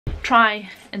try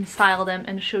and style them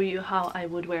and show you how I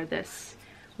would wear this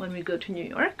when we go to New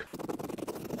York.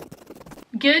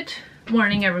 Good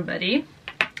morning, everybody.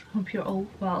 Hope you're all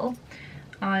well.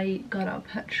 I got up,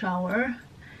 had shower,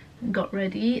 got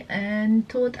ready, and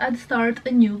thought I'd start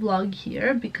a new vlog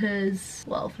here because,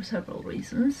 well, for several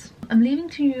reasons. I'm leaving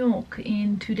to New York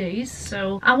in 2 days,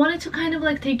 so I wanted to kind of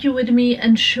like take you with me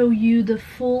and show you the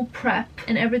full prep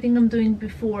and everything I'm doing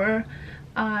before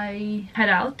I head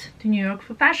out to New York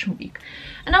for Fashion Week.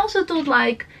 And I also thought,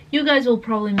 like, you guys will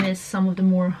probably miss some of the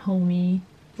more homey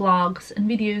vlogs and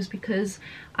videos because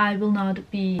I will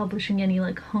not be publishing any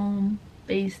like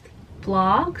home-based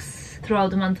vlogs throughout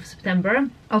the month of September.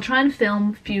 I'll try and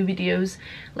film a few videos,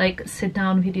 like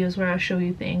sit-down videos where I show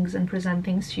you things and present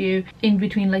things to you in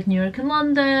between like New York and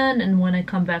London, and when I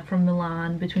come back from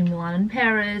Milan, between Milan and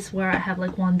Paris, where I have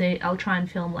like one day, I'll try and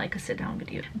film like a sit-down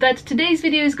video. But today's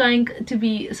video is going to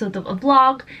be sort of a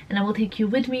vlog, and I will take you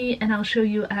with me and I'll show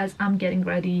you as I'm getting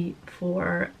ready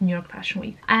for New York Fashion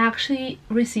Week. I actually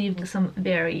received some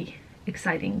very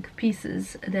exciting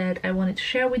pieces that I wanted to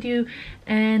share with you,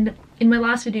 and in my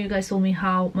last video you guys told me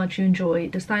how much you enjoy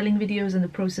the styling videos and the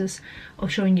process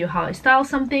of showing you how I style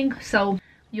something, so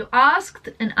you asked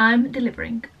and I'm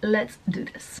delivering. Let's do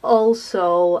this.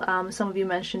 Also, some of you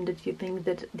mentioned that you think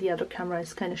that the other camera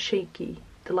is kind of shaky,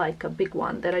 the Leica big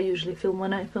one that I usually film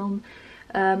when I film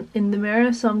in the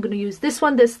mirror, so I'm gonna use this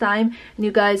one this time, and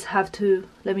you guys have to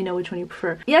let me know which one you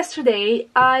prefer. Yesterday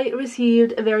I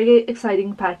received a very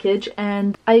exciting package,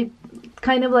 and I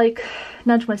kind of like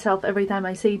nudge myself every time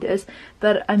I say this,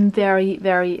 but I'm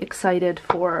very excited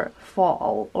for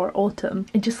fall or autumn.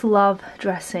 I just love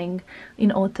dressing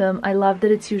in autumn. I love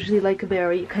that it's usually like a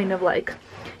very kind of like,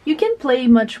 you can play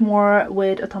much more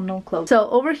with autumnal clothes. So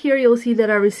over here you'll see that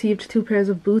I received 2 pairs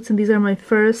of boots, and these are my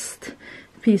first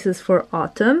pieces for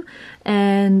autumn,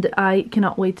 and I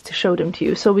cannot wait to show them to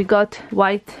you. So we got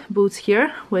white boots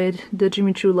here with the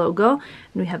Jimmy Choo logo, and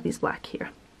we have these black here.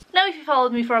 Now, if you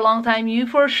followed me for a long time, you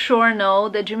for sure know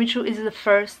that Jimmy Choo is the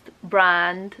first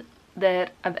brand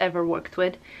that I've ever worked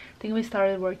with. I think we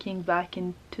started working back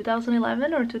in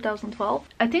 2011 or 2012.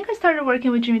 I think I started working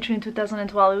with Jimmy Choo in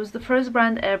 2012. It was the first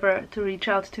brand ever to reach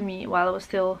out to me while I was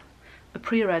still a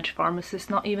pre-reg pharmacist,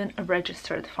 not even a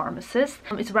registered pharmacist.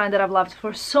 It's a brand that I've loved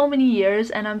for so many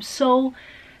years, and I'm so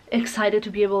excited to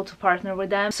be able to partner with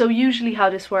them. So usually how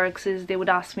this works is they would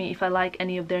ask me if I like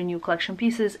any of their new collection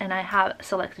pieces, and I have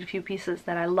selected a few pieces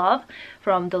that I love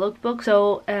from the lookbook,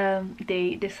 so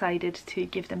they decided to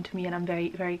give them to me, and I'm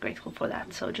very grateful for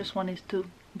that. So just wanted to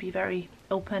be very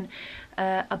open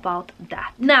about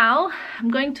that. Now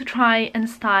I'm going to try and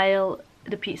style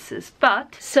the pieces,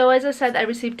 but so as I said, I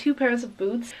received 2 pairs of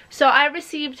boots. So I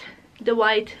received the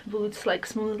white boots, like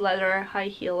smooth leather, high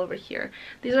heel over here.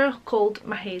 These are called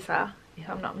Mahesa, if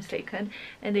I'm not mistaken,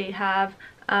 and they have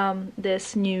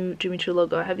this new Jimmy Choo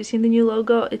logo. Have you seen the new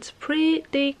logo? It's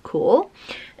pretty cool.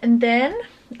 And then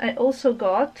I also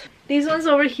got these ones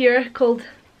over here called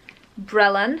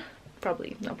Brellan,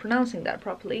 probably not pronouncing that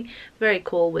properly. Very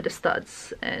cool, with the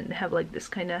studs, and have like this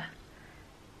kind of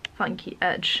funky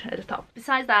edge at the top.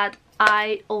 Besides that,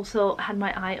 I also had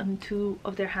my eye on 2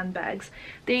 of their handbags.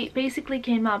 They basically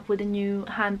came up with a new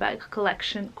handbag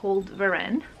collection called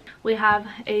Varenne. We have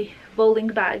a bowling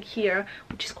bag here,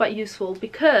 which is quite useful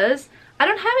because I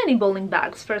don't have any bowling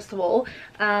bags, first of all,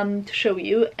 to show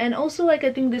you, and also like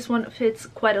I think this one fits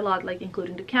quite a lot, like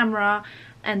including the camera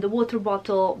and the water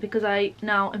bottle, because I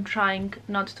now am trying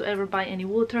not to ever buy any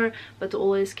water, but to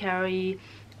always carry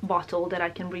bottle that I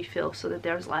can refill so that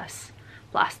there's less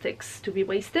plastics to be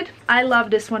wasted. I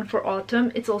love this one for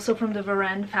autumn. It's also from the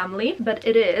Varenne family, but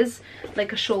it is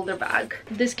like a shoulder bag.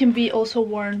 This can be also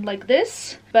worn like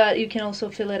this, but you can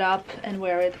also fill it up and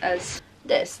wear it as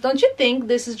this. Don't you think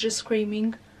this is just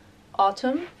screaming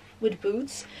autumn with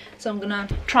boots? So I'm gonna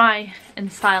try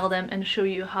and style them and show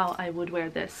you how I would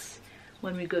wear this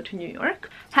when we go to New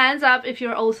York. Hands up if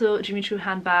you're also Jimmy Choo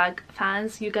handbag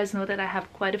fans. You guys know that I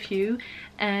have quite a few,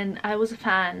 and I was a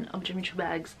fan of Jimmy Choo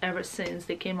bags ever since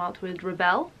they came out with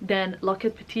Rebelle, then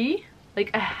Locket Petit. Like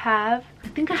I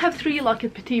think I have 3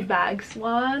 Locket Petit bags.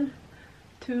 1,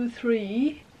 2,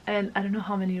 3, and I don't know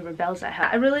how many Rebelles I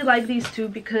have. I really like these 2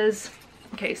 because,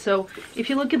 okay, so if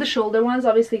you look at the shoulder ones,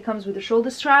 obviously it comes with a shoulder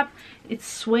strap. It's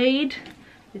suede,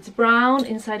 it's brown,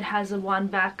 inside has a 1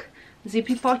 back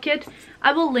zippy pocket.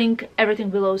 I will link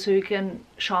everything below so you can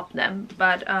shop them,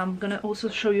 but I'm gonna also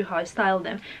show you how I style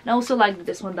them. And I also like that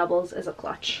this one doubles as a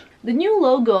clutch. The new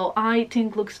logo I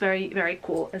think looks very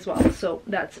cool as well, so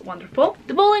that's wonderful.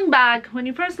 The bowling bag, when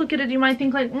you first look at it, you might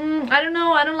think like, I don't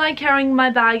know, I don't like carrying my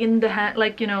bag in the hand,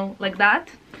 like, you know, like that.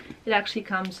 It actually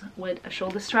comes with a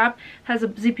shoulder strap, has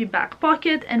a zippy back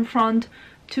pocket and front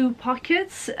 2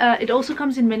 pockets. It also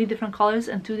comes in many different colors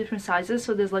and 2 different sizes,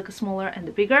 so there's like a smaller and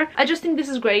a bigger. I just think this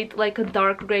is great, like a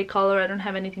dark gray color. I don't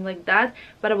have anything like that,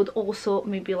 but I would also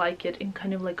maybe like it in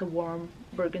kind of like a warm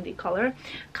burgundy color.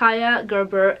 Kaya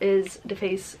Gerber is the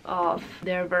face of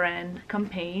their Varenne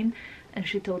campaign, and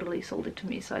she totally sold it to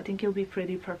me, so I think it'll be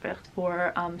pretty perfect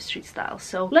for street style.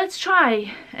 So let's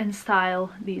try and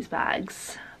style these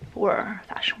bags for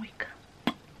Fashion Week.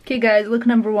 Okay guys, look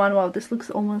number 1. Wow, this looks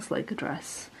almost like a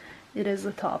dress. It is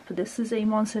a top. This is a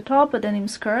monster top, a denim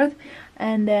skirt,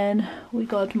 and then we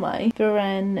got my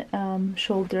Varenne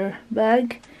shoulder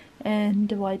bag and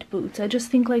the white boots. I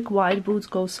just think like white boots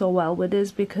go so well with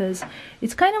this, because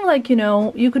it's kind of like, you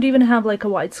know, you could even have like a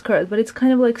white skirt, but it's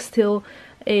kind of like still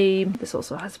a, this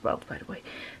also has a belt by the way,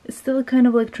 it's still a kind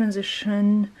of like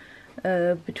transition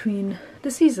between the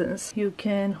seasons. You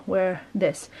can wear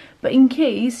this, but in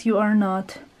case you are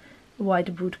not a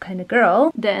white boot kind of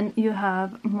girl, then you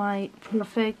have my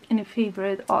perfect and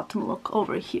favorite autumn look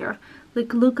over here.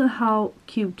 Like, look at how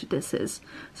cute this is.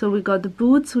 So we got the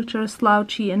boots, which are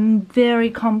slouchy and very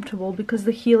comfortable because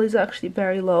the heel is actually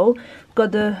very low.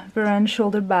 Got the Varenne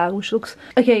shoulder bag, which looks,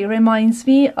 okay, reminds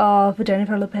me of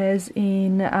Jennifer Lopez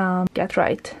in Get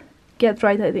Right. Get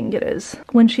Right, I think it is.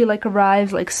 When she like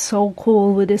arrives, like so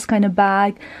cool with this kind of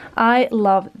bag. I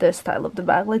love this style of the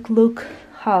bag. Like, look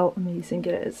how amazing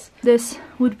it is. This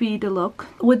would be the look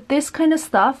with this kind of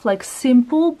stuff, like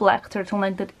simple black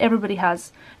turtleneck that everybody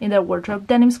has in their wardrobe,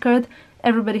 denim skirt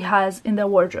everybody has in their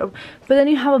wardrobe, but then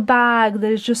you have a bag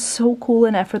that is just so cool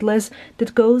and effortless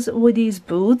that goes with these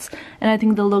boots, and I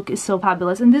think the look is so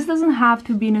fabulous. And this doesn't have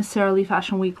to be necessarily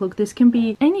Fashion Week look. This can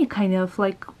be any kind of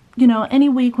like, you know, any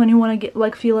week when you want to get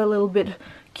like feel a little bit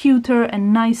cuter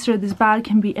and nicer. This bag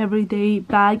can be everyday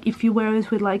bag. If you wear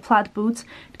it with like flat boots,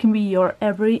 it can be your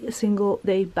every single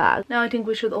day bag. Now I think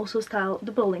we should also style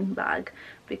the bowling bag,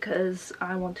 because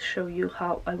I want to show you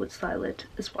how I would style it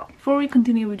as well. Before we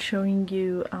continue with showing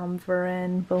you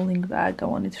Varenne bowling bag, I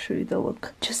wanted to show you the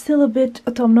look. Just still a bit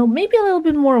autumnal, maybe a little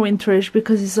bit more winterish,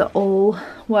 because it's an all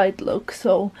white look.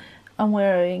 So I'm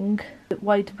wearing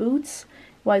white boots,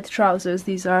 white trousers.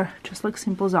 These are just like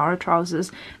simple Zara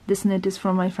trousers. This knit is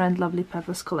from my friend lovely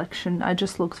Pepa's collection. I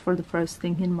just looked for the first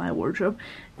thing in my wardrobe,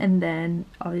 and then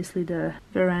obviously the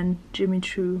Varenne Jimmy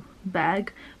Choo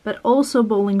bag, but also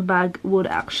bowling bag would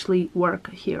actually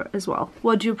work here as well.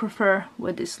 What do you prefer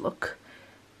with this look?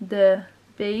 The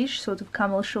beige sort of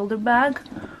camel shoulder bag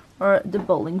or the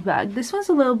bowling bag? This one's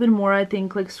a little bit more, I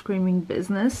think, like screaming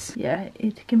business. Yeah,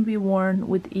 it can be worn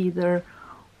with either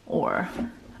or.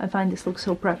 I find this look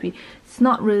so preppy. It's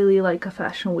not really like a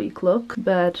Fashion Week look,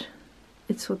 but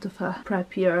it's sort of a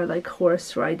preppier, like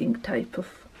horse riding type of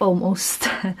almost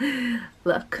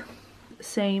look.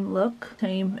 Same look,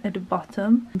 same at the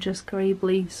bottom, just grey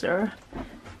blazer,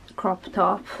 crop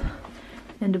top,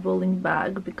 and the bowling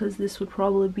bag, because this would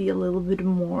probably be a little bit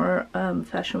more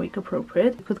Fashion Week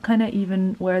appropriate. You could kind of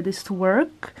even wear this to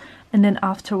work and then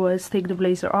afterwards take the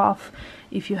blazer off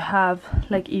if you have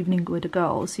like evening with the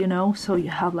girls, you know, so you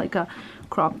have like a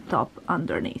crop top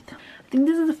underneath. I think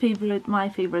this is my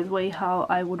favorite way how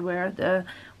I would wear the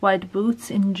white boots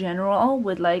in general,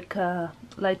 with like a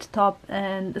light top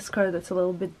and a skirt that's a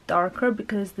little bit darker,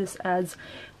 because this adds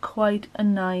quite a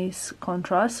nice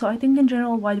contrast. So I think in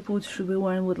general white boots should be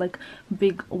worn with like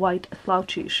big white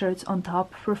slouchy shirts on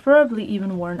top, preferably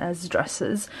even worn as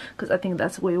dresses, because I think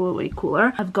that's way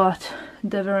cooler. I've got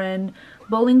the Varenne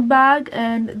bowling bag,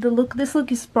 and this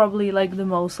look is probably like the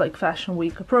most like Fashion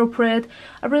Week appropriate.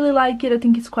 I really like it. I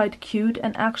think it's quite cute,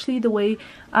 and actually the way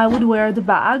I would wear the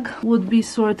bag would be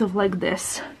sort of like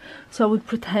this. So I would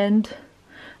pretend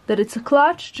that it's a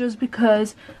clutch, just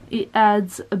because it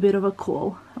adds a bit of a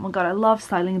cool. Oh my god, I love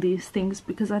styling these things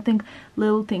because I think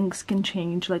little things can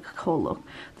change like a whole look.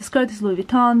 The skirt is Louis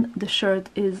Vuitton, the shirt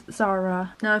is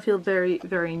Zara. Now I feel very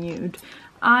nude.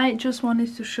 I just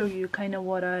wanted to show you kind of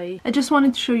what I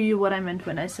meant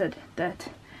when I said that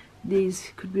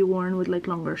these could be worn with like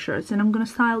longer shirts, and I'm gonna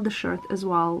style the shirt as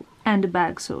well and the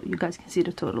bag so you guys can see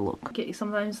the total look. Okay,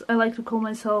 sometimes I like to call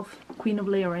myself Queen of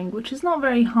Layering, which is not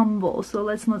very humble, so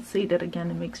let's not say that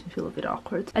again. It makes me feel a bit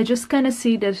awkward. I just kind of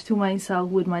say that to myself,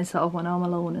 with myself, when I'm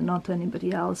alone and not to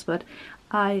anybody else, but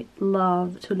I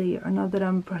love to layer. Not that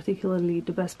I'm particularly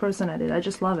the best person at it, I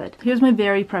just love it. Here's my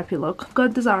very preppy look. I've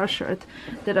got the Zara shirt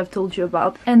that I've told you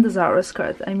about and the Zara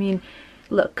skirt. I mean,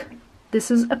 look, this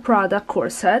is a Prada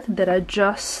corset that I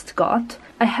just got.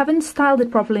 I haven't styled it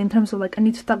properly in terms of like, I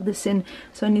need to tuck this in,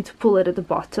 so I need to pull it at the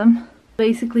bottom.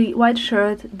 Basically white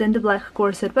shirt, then the black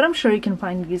corset, but I'm sure you can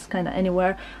find these kind of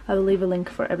anywhere. I will leave a link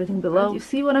for everything below. You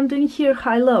see what I'm doing here,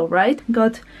 high-low, right?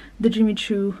 Got the Jimmy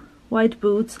Choo white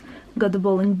boots, got the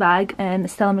bowling bag, and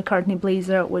Stella McCartney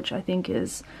blazer, which I think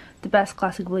is the best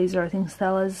classic blazer. I think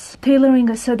Stella's tailoring,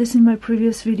 I said this in my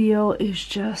previous video, is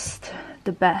just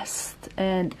the best,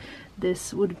 and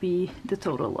this would be the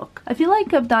total look. I feel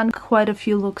like I've done quite a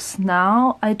few looks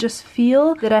now. I just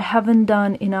feel that I haven't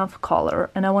done enough color,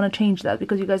 and I want to change that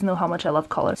because you guys know how much I love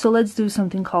color. So let's do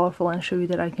something colorful and show you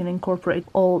that I can incorporate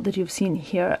all that you've seen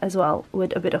here as well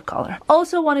with a bit of color.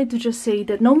 Also wanted to just say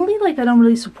that normally like I don't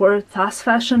really support fast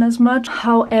fashion as much.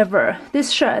 However,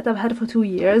 this shirt I've had for 2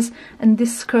 years, and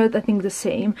this skirt I think the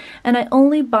same, and I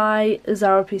only buy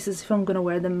Zara pieces if I'm gonna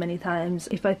wear them many times,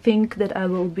 if I think that I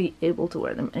will be able to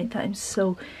wear them many times.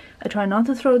 So I try not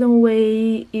to throw them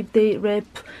away. If they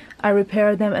rip, I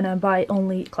repair them, and I buy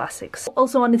only classics.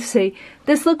 Also wanted to say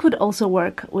this look would also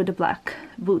work with the black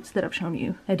boots that I've shown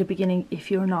you at the beginning if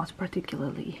you're not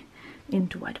particularly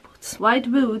into white boots.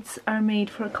 White boots are made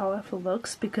for colorful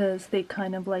looks because they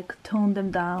kind of like tone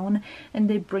them down and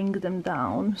they bring them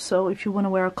down. So if you want to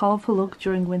wear a colorful look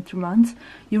during winter months,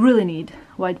 you really need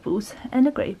white boots and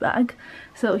a grey bag.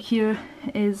 So here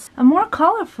is a more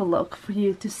colorful look for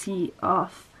you to see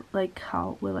off, like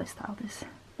how will I style this.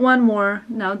 One more.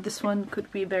 Now this one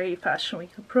could be very fashion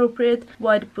week appropriate.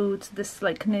 White boots, this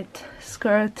like knit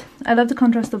skirt. I love the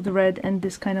contrast of the red and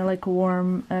this kind of like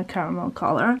warm caramel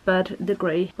color, but the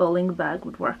grey bowling bag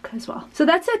would work as well. So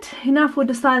that's it. Enough with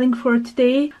the styling for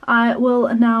today. I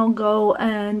will now go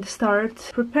and start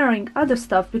preparing other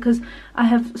stuff because I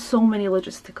have so many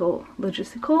logistics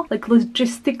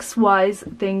wise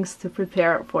things to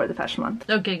prepare for the fashion month.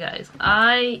 Okay guys,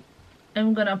 I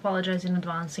am gonna apologize in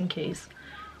advance in case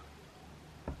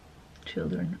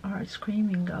children are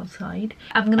screaming outside.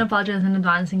 I'm gonna apologize in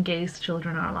advance in case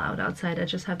children are loud outside. I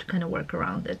just have to kind of work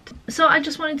around it. So I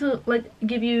just wanted to like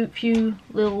give you a few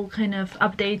little kind of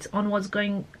updates on what's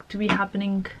going to be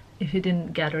happening if you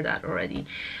didn't gather that already.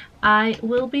 I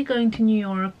will be going to New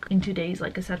York in 2 days,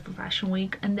 like I said, for Fashion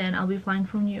Week, and then I'll be flying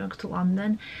from New York to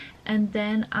London, and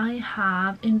then I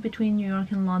have in between New York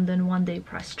and London 1-day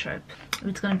press trip.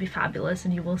 It's gonna be fabulous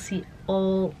and you will see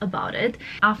all about it.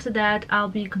 After that I'll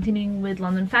be continuing with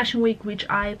London Fashion Week, which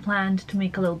I planned to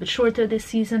make a little bit shorter this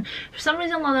season. For some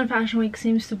reason London Fashion Week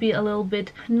seems to be a little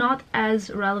bit not as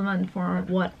relevant for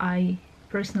what I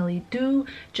personally do,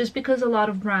 just because a lot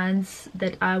of brands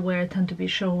that I wear tend to be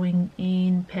showing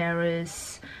in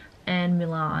Paris and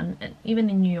Milan and even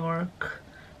in New York,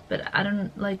 but I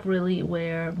don't like really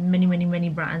wear many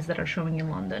brands that are showing in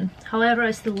London. However,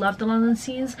 I still love the London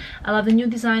scenes. I love the new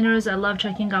designers. I love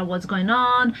checking out what's going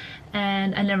on,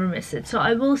 and I never miss it. So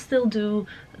I will still do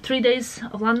 3 days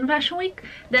of London Fashion Week.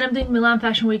 Then I'm doing Milan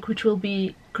Fashion Week, which will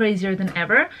be crazier than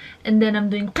ever. And then I'm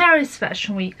doing Paris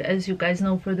Fashion Week, as you guys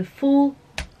know, for the full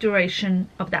duration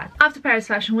of that. After Paris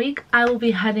Fashion Week, I will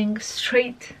be heading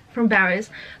straight from Paris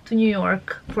to New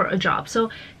York for a job. So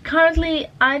currently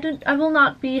I will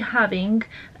not be having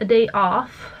a day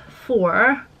off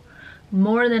for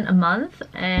more than a month,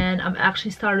 and I've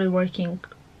actually started working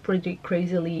pretty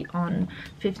crazily on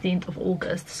 15th of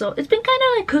August. So it's been kind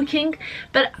of like cooking,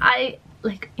 but I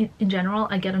like in general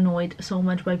I get annoyed so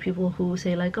much by people who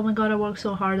say like, oh my god, I work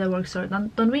so hard, I work so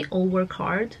hard. Don't we all work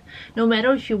hard? No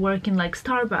matter if you work in like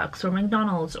Starbucks or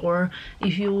McDonald's, or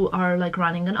if you are like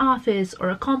running an office or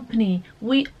a company,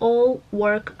 we all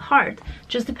work hard.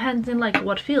 Just depends in like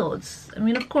what fields. I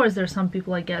mean, of course there's some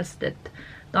people I guess that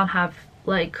don't have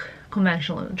like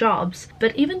conventional jobs,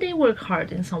 but even they work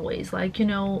hard in some ways. Like, you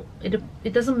know,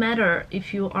 it doesn't matter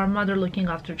if you are a mother looking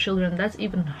after children, that's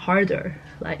even harder.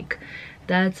 Like,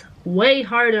 that's way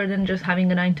harder than just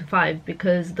having a 9-to-5,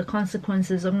 because the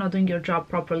consequences of not doing your job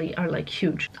properly are like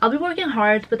huge. I'll be working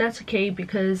hard, but that's okay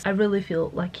because I really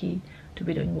feel lucky to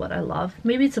be doing what I love.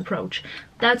 Maybe it's approach.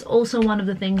 That's also one of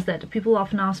the things that people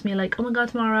often ask me, like, oh my god,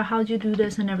 Tamara, how do you do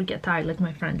this and never get tired like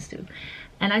my friends do?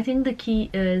 And I think the key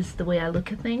is the way I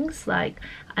look at things. Like,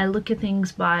 I look at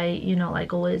things by, you know,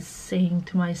 like always saying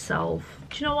to myself,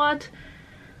 you know what,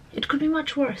 it could be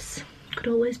much worse. It could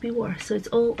always be worse. So it's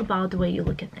all about the way you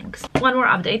look at things. One more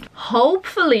update.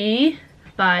 Hopefully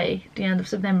by the end of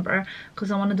September, because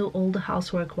I want to do all the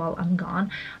housework while I'm gone,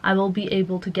 I will be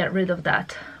able to get rid of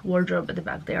that wardrobe at the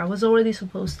back there. I was already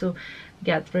supposed to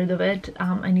get rid of it.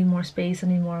 I need more space, I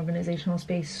need more organizational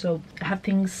space, so I have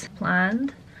things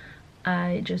planned.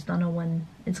 I just don't know when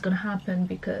it's gonna happen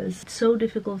because it's so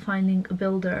difficult finding a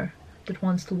builder that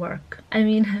wants to work. I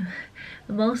mean,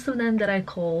 most of them that I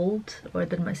called, or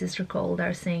that my sister called,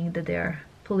 are saying that they're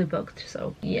fully booked,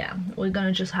 so yeah, we're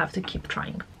gonna just have to keep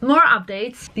trying. More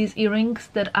updates. These earrings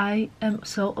that I am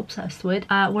so obsessed with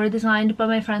were designed by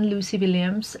my friend Lucy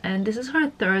Williams, and this is her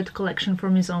third collection for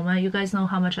MISSOMA. You guys know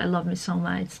how much I love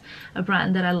MISSOMA. It's a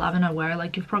brand that I love and I wear.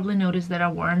 Like, you've probably noticed that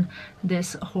I've worn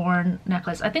this horn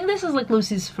necklace. I think this is like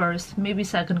Lucy's first, maybe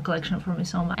second collection for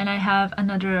MISSOMA, and I have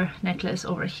another necklace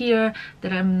over here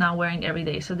that I'm now wearing every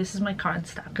day. So this is my current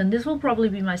stack, and this will probably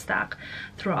be my stack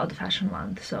throughout the fashion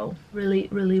month. So really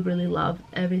love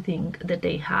everything that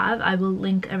they have. I will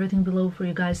link everything below for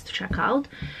you guys to check out,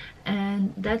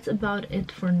 and that's about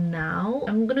it for now.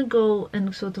 I'm gonna go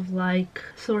and sort of like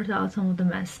sort out some of the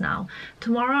mess now.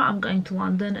 Tomorrow I'm going to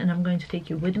London and I'm going to take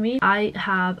you with me. I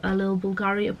have a little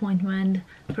Bulgari appointment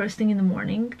first thing in the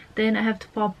morning, then I have to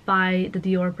pop by the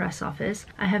Dior press office.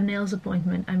 I have nails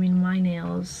appointment. I mean, my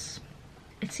nails,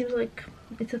 it seems like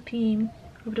it's a theme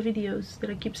of the videos that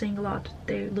I keep saying a lot.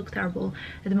 They look terrible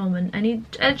at the moment.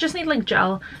 I just need like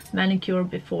gel manicure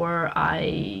before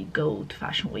I go to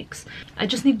fashion weeks. I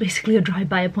just need basically a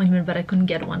drive-by appointment, but I couldn't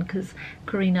get one because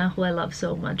Karina, who I love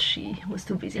so much, she was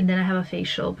too busy. And then I have a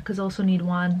facial because I also need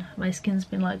one. My skin's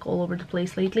been like all over the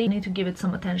place lately. I need to give it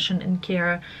some attention and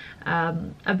care.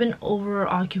 I've been over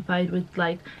occupied with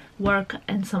like work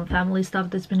and some family stuff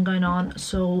that's been going on,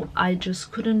 so I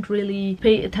just couldn't really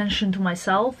pay attention to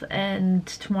myself, and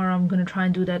tomorrow I'm gonna try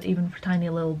and do that even for a tiny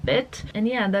little bit. And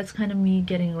yeah, that's kind of me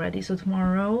getting ready. So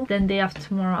tomorrow, then day after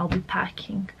tomorrow, I'll be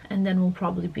packing, and then we'll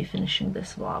probably be finishing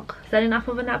this vlog. Is that enough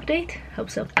of an update?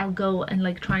 Hope so. I'll go and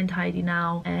like try and tidy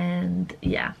now, and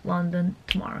yeah, London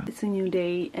tomorrow. It's a new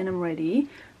day and I'm ready.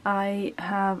 I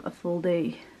have a full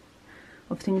day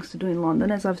of things to do in London,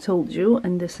 as I've told you,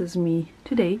 and this is me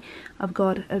today. I've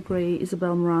got a grey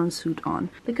Isabel Marant suit on.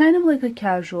 The kind of like a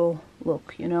casual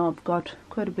look, you know. I've got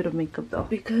quite a bit of makeup though,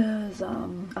 because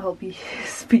I'll be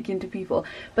speaking to people,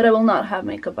 but I will not have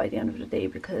makeup by the end of the day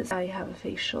because I have a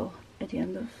facial at the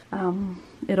end of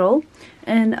it all.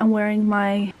 And I'm wearing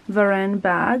my Varenne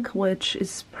bag, which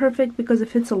is perfect because it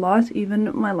fits a lot,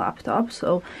 even my laptop,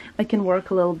 so I can work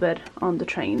a little bit on the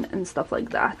train and stuff like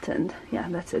that. And yeah,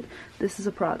 that's it. This is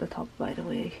a Prada top, by the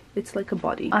way. It's like a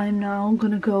body. I'm now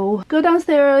gonna go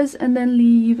downstairs and then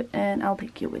leave, and I'll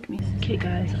take you with me. Okay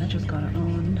guys, I just got it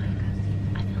on.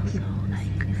 I feel so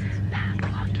like bad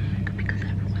vlogging because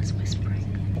everyone's whispering.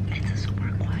 It's a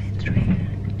super quiet train.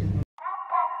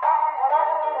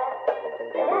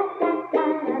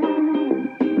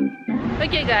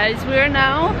 Okay guys, we are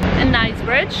now in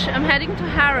Knightsbridge. I'm heading to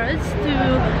Harrods to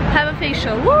have a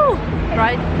facial. Woo!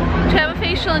 Right? To have a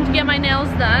facial and to get my nails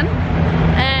done.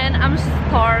 And I'm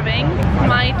starving.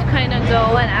 Might kind of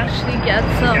go and actually get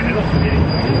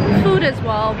some food as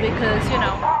well because, you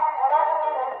know.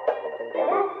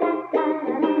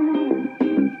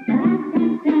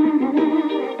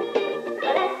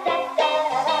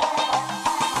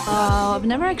 I've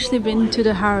never actually been to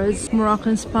the Harrods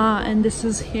Moroccan Spa, and this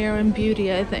is Hair and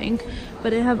Beauty, I think,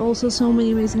 but they have also so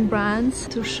many amazing brands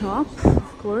to shop,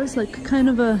 of course, like kind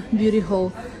of a beauty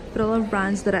haul, but a lot of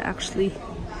brands that I actually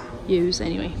use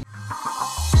anyway.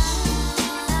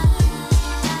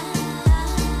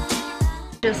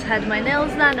 Just had my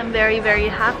nails done. I'm very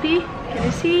happy. Can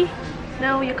you see?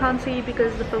 No, you can't see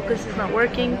because the focus is not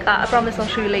working. I promise I'll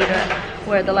show you later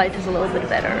where the light is a little bit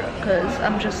better because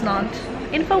I'm just not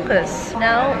in focus.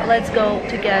 Now let's go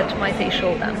to get my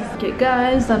facial done. Okay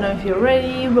guys, I don't know if you're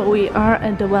ready, but we are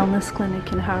at the wellness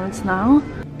clinic in Harrods now.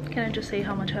 Can I just say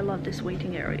how much I love this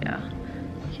waiting area?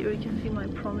 Here you can see my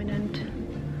prominent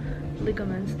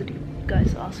ligaments that you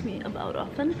guys ask me about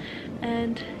often.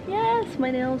 And yes,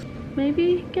 my nails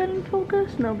maybe get in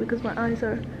focus. No, because my eyes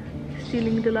are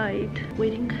stealing the light.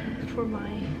 Waiting for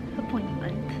my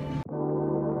appointment.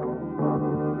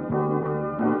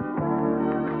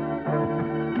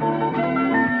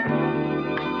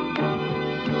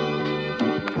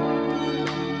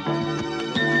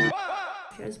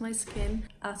 Here's my skin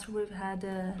after we've had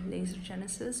a laser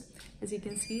genesis. As you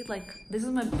can see, like, this is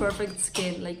my perfect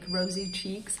skin, like rosy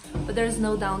cheeks, but there's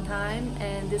no downtime,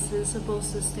 and this is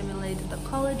supposed to stimulate the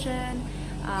collagen,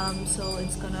 so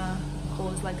it's gonna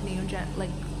cause like the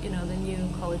new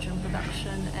collagen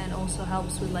production, and also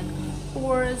helps with like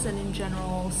pores and in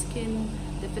general skin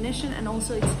definition. And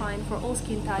also it's fine for all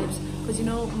skin types because, you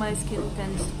know, my skin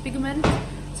tends to pigment.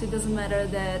 So it doesn't matter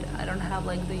that I don't have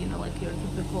like the, you know, like your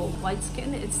typical white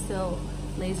skin. It's still,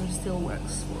 laser still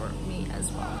works for me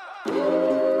as well.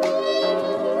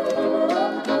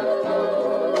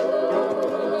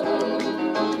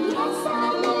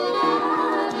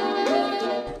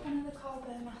 Another cold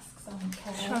bear mask's on,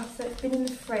 okay? Sure. So it's been in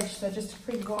the fridge, so just to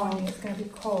pre-warn you, it's going to be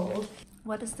cold.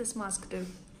 What does this mask do?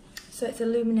 So it's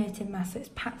illuminating mask. So it's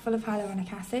packed full of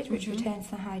hyaluronic acid, which retains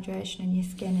the hydration in your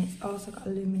skin. It's also got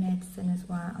illuminating as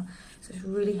well. So it's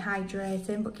really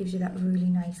hydrating, but gives you that really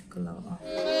nice glow.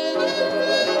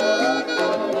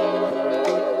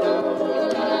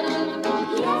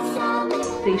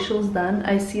 Facial's done.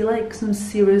 I see like some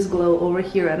serious glow over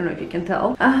here. I don't know if you can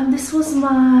tell. This was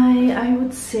my, I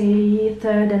would say,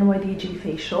 third NYDG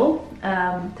facial.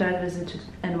 Third visit to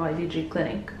NYDG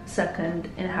clinic, second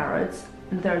in Harrods,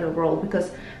 and third overall,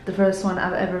 because the first one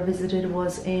I've ever visited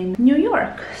was in New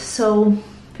York. So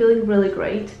feeling really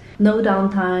great. No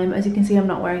downtime. As you can see, I'm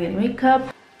not wearing any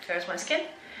makeup. There's my skin.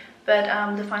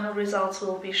 But the final results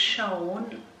will be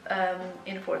shown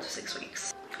in 4 to 6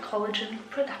 weeks. Collagen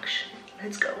production.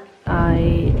 Let's go.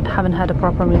 I haven't had a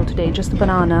proper meal today, just a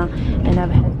banana, and I've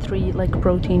had 3 like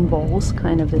protein balls,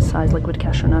 kind of this size, like with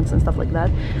cashew nuts and stuff like that.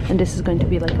 And this is going to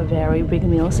be like a very big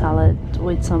meal, salad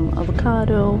with some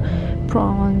avocado,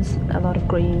 prawns, a lot of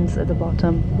greens at the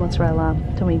bottom, mozzarella,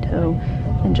 tomato,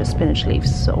 and just spinach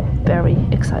leaves. So very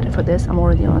excited for this. I'm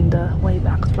already on the way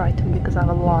back to Brighton because I have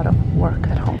a lot of work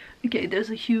at home. Okay, there's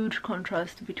a huge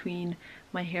contrast between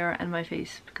my hair and my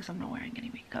face because I'm not wearing any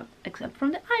makeup except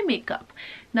from the eye makeup.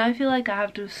 Now I feel like I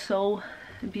have to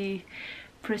be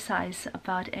precise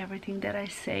about everything that I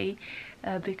say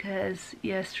because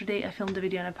yesterday I filmed the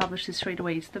video and I published it straight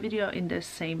away. It's the video in this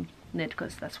same knit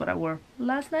because that's what I wore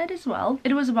last night as well.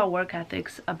 It was about work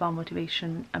ethics, about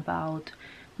motivation, about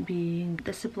being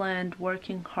disciplined,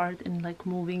 working hard, and like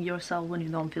moving yourself when you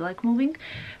don't feel like moving,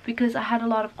 because I had a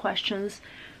lot of questions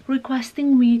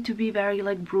requesting me to be very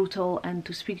like brutal and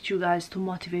to speak to you guys to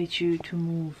motivate you to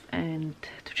move and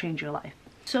to change your life.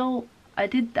 So I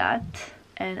did that,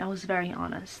 and I was very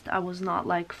honest. I was not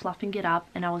like fluffing it up,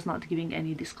 and I was not giving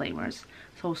any disclaimers.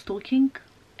 So I was talking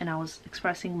and I was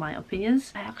expressing my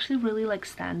opinions. I actually really like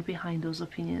stand behind those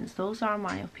opinions. Those are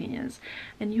my opinions,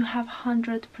 and you have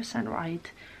 100%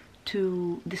 right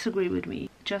to disagree with me,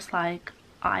 just like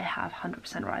I have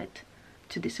 100% right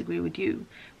to disagree with you,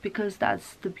 because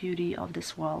that's the beauty of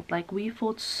this world. Like, we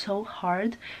fought so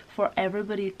hard for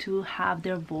everybody to have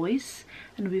their voice,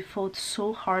 and we fought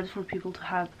so hard for people to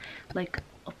have like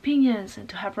opinions and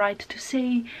to have right to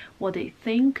say what they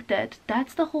think.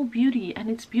 That's the whole beauty. And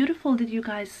it's beautiful that you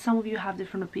guys, some of you have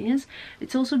different opinions.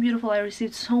 It's also beautiful. I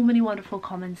received so many wonderful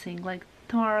comments saying like,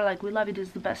 Tamara, like, we love it, this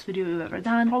is the best video you've ever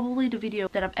done. Probably the video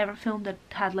that I've ever filmed that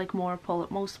had like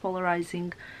most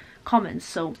polarizing comments.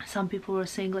 So some people were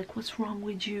saying like, what's wrong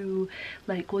with you?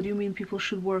 Like, what do you mean people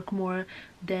should work more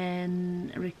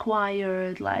than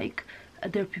required? Like,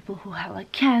 there are people who have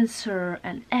like cancer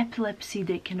and epilepsy,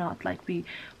 they cannot like be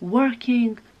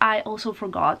working. I also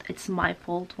forgot, it's my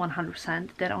fault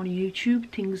 100%, that on YouTube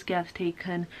things get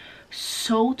taken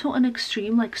so to an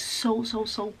extreme, like so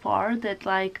far, that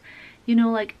like, you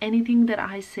know, like anything that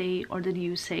I say or that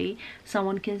you say,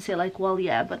 someone can say like, well,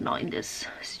 yeah, but not in this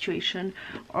situation,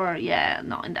 or yeah,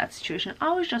 not in that situation.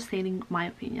 I was just stating my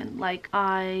opinion. Like,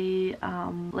 I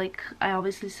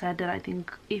obviously said that I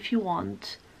think if you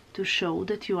want to show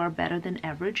that you are better than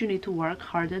average, you need to work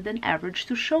harder than average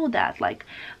to show that. Like,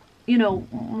 you know,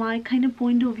 my kind of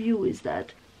point of view is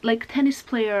that, like, tennis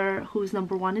player who's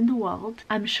 #1 in the world,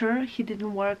 I'm sure he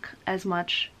didn't work as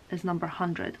much as number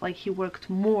 100. Like, he worked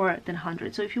more than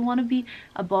 100. So if you want to be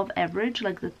above average,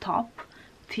 like the top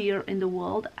tier in the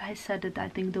world, I said that I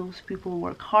think those people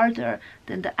work harder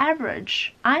than the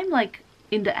average. I'm like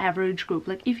in the average group.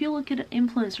 Like, if you look at the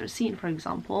influencer scene, for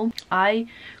example, I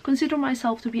consider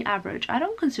myself to be average. I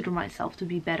don't consider myself to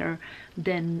be better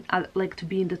than like to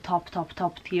be in the top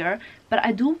tier, but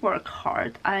I do work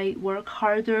hard. I work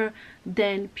harder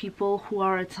than people who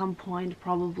are at some point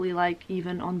probably like,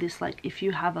 even on this, like, if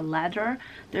you have a ladder,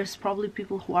 there's probably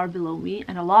people who are below me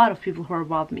and a lot of people who are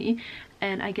above me,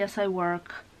 and I guess I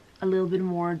work a little bit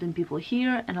more than people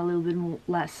here and a little bit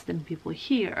less than people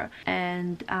here.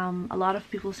 And a lot of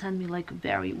people send me like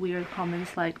very weird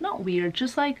comments, like, not weird,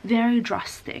 just like very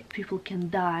drastic. People can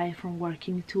die from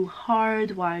working too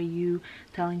hard. Why are you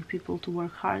telling people to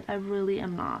work hard? I really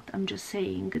am not. I'm just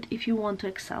saying that if you want to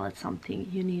excel at something,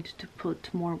 you need to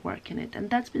put more work in it, and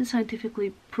that's been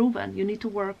scientifically proven. You need to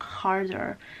work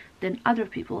harder than other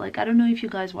people. Like, I don't know if you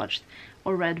guys watched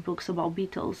or read books about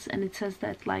Beatles, and it says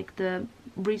that like the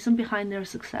reason behind their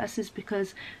success is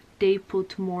because they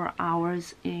put more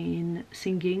hours in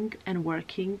singing and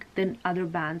working than other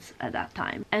bands at that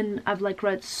time. And I've like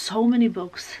read so many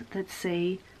books that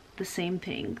say the same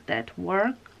thing, that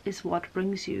work is what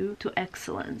brings you to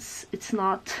excellence. It's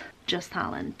not just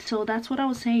talent. So that's what I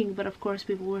was saying. But of course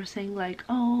people were saying like,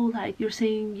 oh, like, you're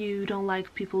saying you don't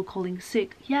like people calling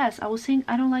sick. Yes, I was saying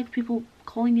I don't like people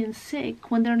calling in sick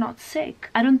when they're not sick.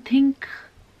 I don't think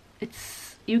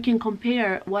you can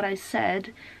compare what I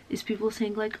said is people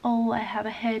saying like, oh, I have a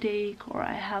headache, or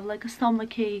I have like a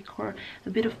stomach ache, or a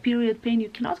bit of period pain. You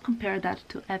cannot compare that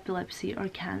to epilepsy or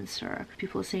cancer.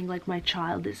 People saying like, my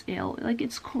child is ill. Like,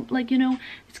 it's like, you know,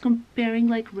 it's comparing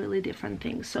like really different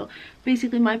things. So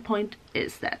basically my point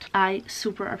is that I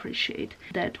super appreciate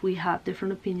that we have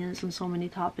different opinions on so many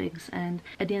topics, and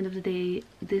at the end of the day,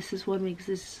 this is what makes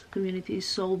this community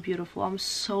so beautiful. I'm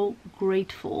so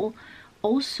grateful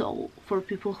also for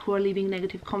people who are leaving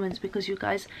negative comments, because you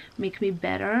guys make me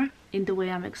better in the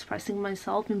way I'm expressing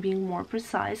myself and being more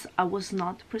precise. I was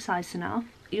not precise enough.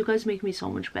 You guys make me so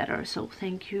much better, so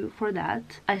thank you for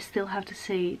that. I still have to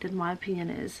say that my opinion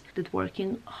is that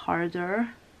working harder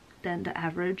than the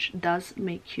average does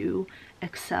make you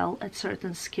excel at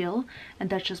certain skill,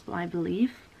 and that's just my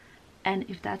belief. And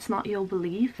if that's not your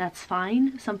belief, that's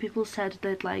fine. Some people said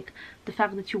that like the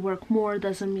fact that you work more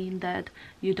doesn't mean that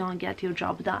you don't get your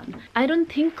job done. I don't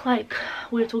think like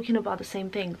we're talking about the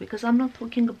same thing, because I'm not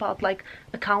talking about like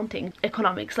accounting,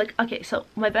 economics. Like, okay, so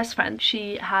my best friend,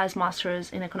 she has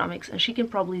masters in economics, and she can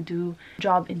probably do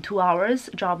job in 2 hours,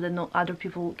 job that no other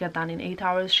people get done in 8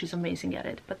 hours. She's amazing at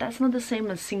it, but that's not the same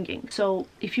as singing. So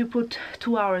if you put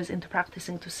 2 hours into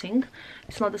practicing to sing,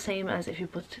 it's not the same as if you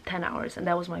put 10 hours, and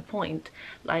that was my point.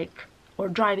 Like, or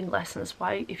driving lessons,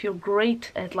 why, if you're great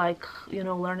at like, you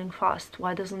know, learning fast,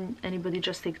 why doesn't anybody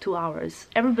just take 2 hours?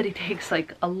 Everybody takes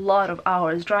like a lot of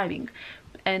hours driving,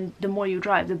 and the more you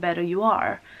drive, the better you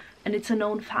are, and it's a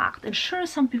known fact. And sure,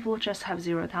 some people just have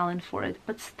zero talent for it,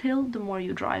 but still, the more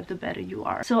you drive, the better you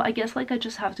are. So I guess like I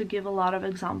just have to give a lot of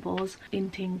examples in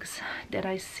things that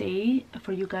I say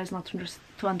for you guys not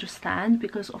to understand,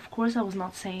 because of course I was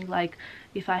not saying like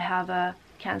if I have a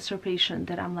cancer patient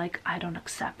that I'm like, I don't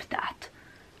accept that.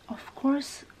 Of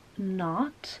course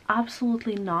not,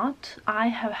 absolutely not. I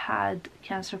have had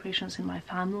cancer patients in my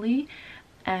family,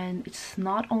 and it's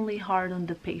not only hard on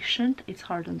the patient, it's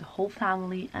hard on the whole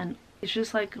family, and it's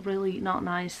just like really not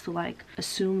nice to like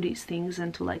assume these things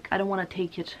and to like, I don't want to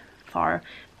take it far,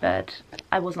 but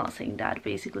I was not saying that.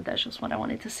 Basically that's just what I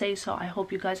wanted to say. So I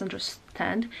hope you guys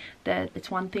understand that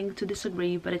it's one thing to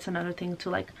disagree, but it's another thing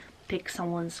to like take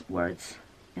someone's words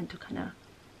and to kind of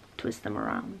twist them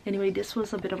around. Anyway, this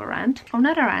was a bit of a rant, or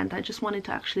not a rant. I just wanted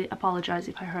to actually apologize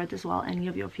if I hurt as well any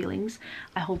of your feelings.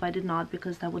 I hope I did not,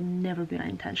 because that would never be my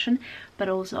intention. But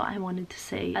also I wanted to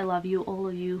say I love you, all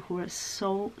of you who are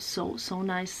so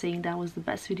nice, saying that was the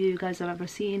best video you guys have ever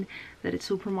seen, that it's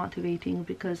super motivating,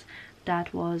 because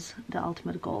that was the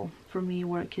ultimate goal for me.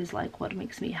 Work is like what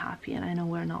makes me happy, and I know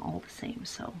we're not all the same.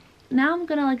 So now I'm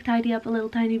gonna like tidy up a little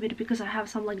tiny bit, because I have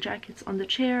some like jackets on the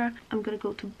chair. I'm gonna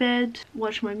go to bed,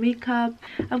 wash my makeup.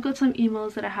 I've got some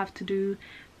emails that I have to do,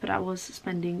 but I was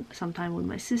spending some time with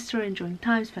my sister, enjoying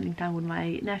time, spending time with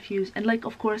my nephews. And like,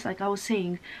 of course, like I was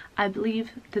saying, I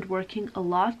believe that working a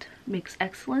lot makes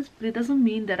excellence, but it doesn't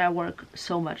mean that I work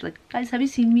so much. Like, guys, have you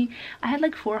seen me? I had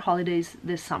like 4 holidays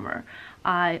this summer.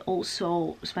 I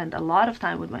also spent a lot of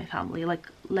time with my family, like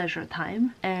leisure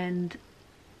time, and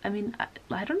I mean,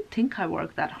 I don't think I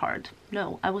work that hard.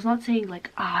 No, I was not saying like,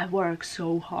 I work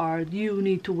so hard, you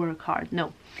need to work hard.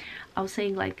 No, I was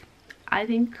saying like, I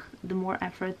think the more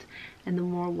effort and the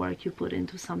more work you put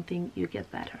into something, you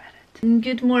get better at it.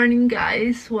 Good morning,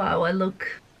 guys. Wow, I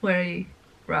look very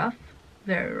rough,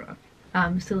 very rough.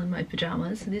 I'm still in my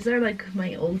pajamas. These are like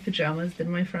my old pajamas that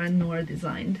my friend Nora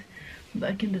designed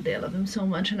back in the day. I love them so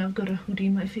much, and I've got a hoodie,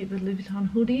 my favorite Louis Vuitton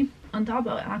hoodie. On top,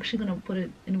 I'm actually gonna put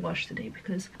it in wash today,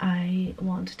 because I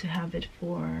want to have it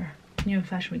for New York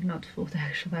Fashion Week, not for the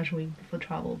actual Fashion Week, but for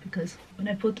travel. Because when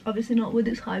I put, obviously not with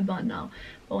this high bun now,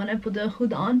 but when I put the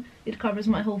hood on, it covers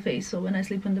my whole face. So when I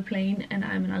sleep on the plane and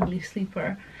I'm an ugly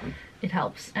sleeper, it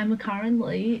helps. I'm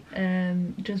currently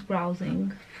just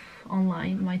browsing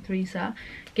online, my Teresa,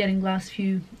 getting last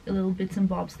few little bits and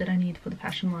bobs that I need for the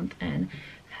Fashion Month, and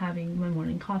having my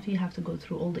morning coffee. I have to go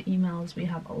through all the emails. We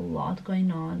have a lot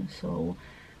going on, so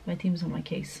my team's on my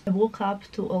case. I woke up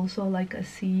to also like a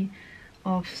sea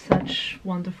of such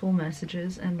wonderful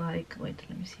messages, and like, wait,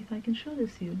 let me see if I can show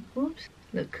this to you. Oops,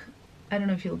 look, I don't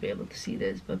know if you'll be able to see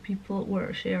this, but people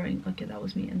were sharing, okay, that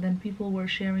was me, and then people were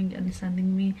sharing and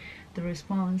sending me the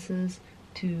responses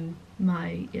to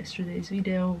my yesterday's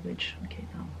video, which, okay,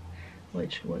 now,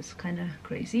 which was kind of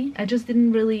crazy. I just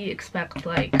didn't really expect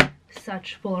like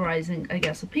such polarizing, I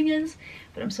guess, opinions,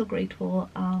 but I'm so grateful.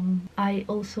 I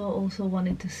also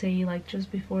wanted to say, like,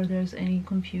 just before there's any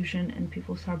confusion and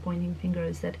people start pointing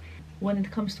fingers, that when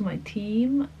it comes to my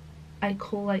team, I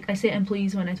call, like, I say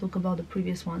employees when I talk about the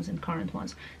previous ones and current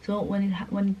ones. So when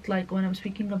I'm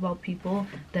speaking about people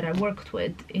that I worked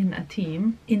with in a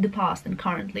team in the past and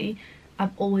currently,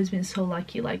 I've always been so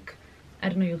lucky. Like, I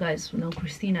don't know, you guys know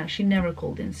Christina, she never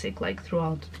called in sick, like,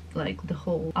 throughout, like, the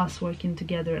whole us working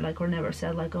together, like, or never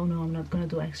said, like, oh no, I'm not gonna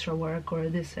do extra work or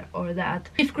this or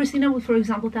that. If Christina would, for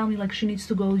example, tell me, like, she needs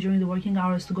to go during the working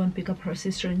hours to go and pick up her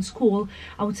sister in school,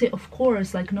 I would say, of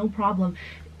course, like, no problem.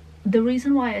 The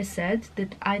reason why I said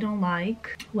that I don't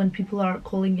like when people are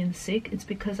calling in sick, it's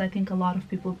because I think a lot of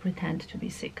people pretend to be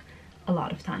sick a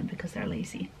lot of time because they're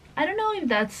lazy. I don't know if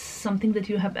that's something that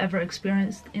you have ever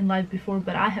experienced in life before,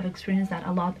 but I have experienced that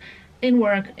a lot in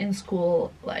work, in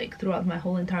school, like throughout my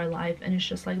whole entire life, and it's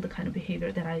just like the kind of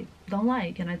behavior that I don't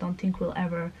like and I don't think will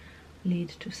ever lead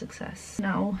to success.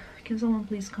 Now, can someone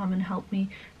please come and help me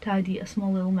tidy a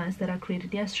small little mess that I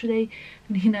created yesterday?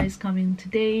 Nina is coming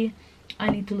today. I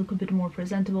need to look a bit more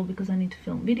presentable because I need to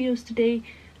film videos today,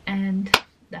 and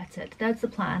that's it. That's the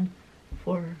plan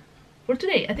for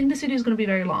today. I think this video is going to be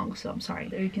very long, so I'm sorry.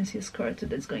 There you can see a skirt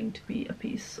that's going to be a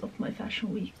piece of my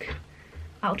fashion week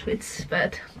outfits,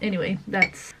 but anyway,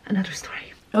 that's another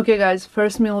story. Okay guys,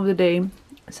 first meal of the day,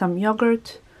 some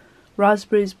yogurt,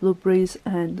 raspberries, blueberries,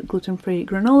 and gluten-free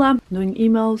granola. Doing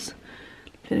emails,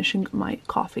 finishing my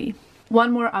coffee.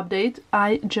 One more update,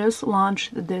 I just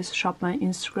launched this Shop My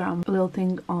Instagram little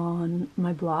thing on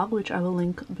my blog, which I will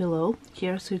link below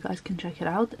here so you guys can check it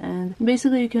out, and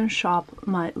basically you can shop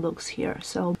my looks here.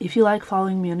 So if you like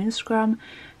following me on Instagram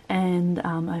and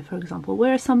I, for example,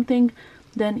 wear something,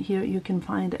 then here you can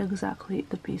find exactly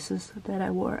the pieces that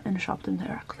I wore and shop them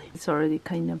directly. It's already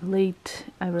kind of late,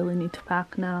 I really need to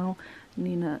pack now.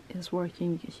 Nina is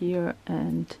working here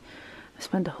and I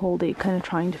spent the whole day kind of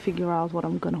trying to figure out what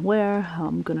I'm gonna wear, how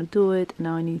I'm gonna do it.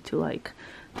 Now I need to like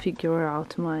figure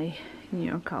out my New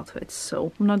York outfits.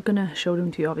 So I'm not gonna show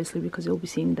them to you obviously because you'll be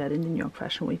seeing that in the New York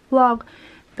Fashion Week vlog,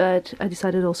 but I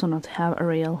decided also not to have a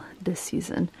reel this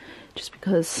season just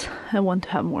because I want to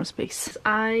have more space.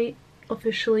 I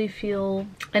officially feel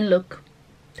and look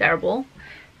terrible.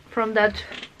 From that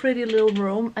pretty little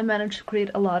room I managed to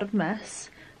create a lot of mess.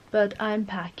 But I'm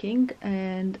packing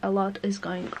and a lot is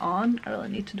going on. I really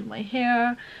need to do my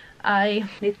hair. I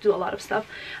need to do a lot of stuff.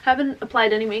 I haven't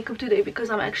applied any makeup today because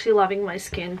I'm actually loving my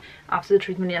skin after the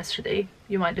treatment yesterday.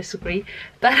 You might disagree,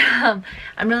 but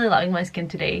I'm really loving my skin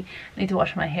today. I need to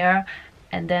wash my hair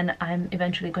and then I'm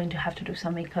eventually going to have to do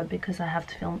some makeup because I have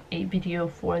to film a video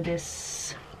for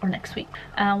this or next week.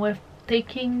 We're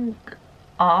taking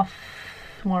off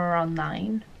tomorrow around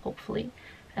 9, hopefully,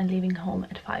 and leaving home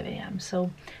at 5 AM.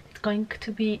 So it's going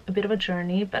to be a bit of a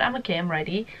journey, but I'm okay, I'm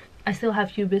ready. I still have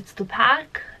a few bits to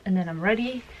pack and then I'm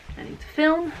ready. I need to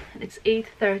film and it's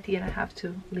 8:30 and I have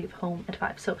to leave home at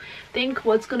 5. So I think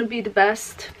what's gonna be the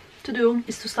best to do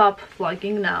is to stop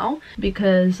vlogging now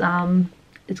because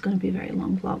it's gonna be a very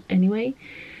long vlog anyway.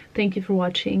 Thank you for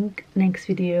watching. Next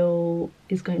video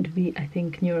is going to be, I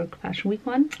think, New York Fashion Week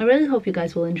one. I really hope you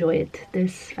guys will enjoy it.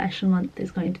 This fashion month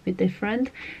is going to be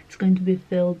different. It's going to be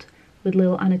filled with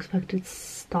little unexpected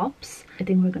stops. I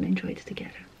think we're gonna enjoy it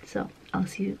together. So I'll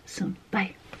see you soon.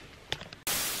 Bye.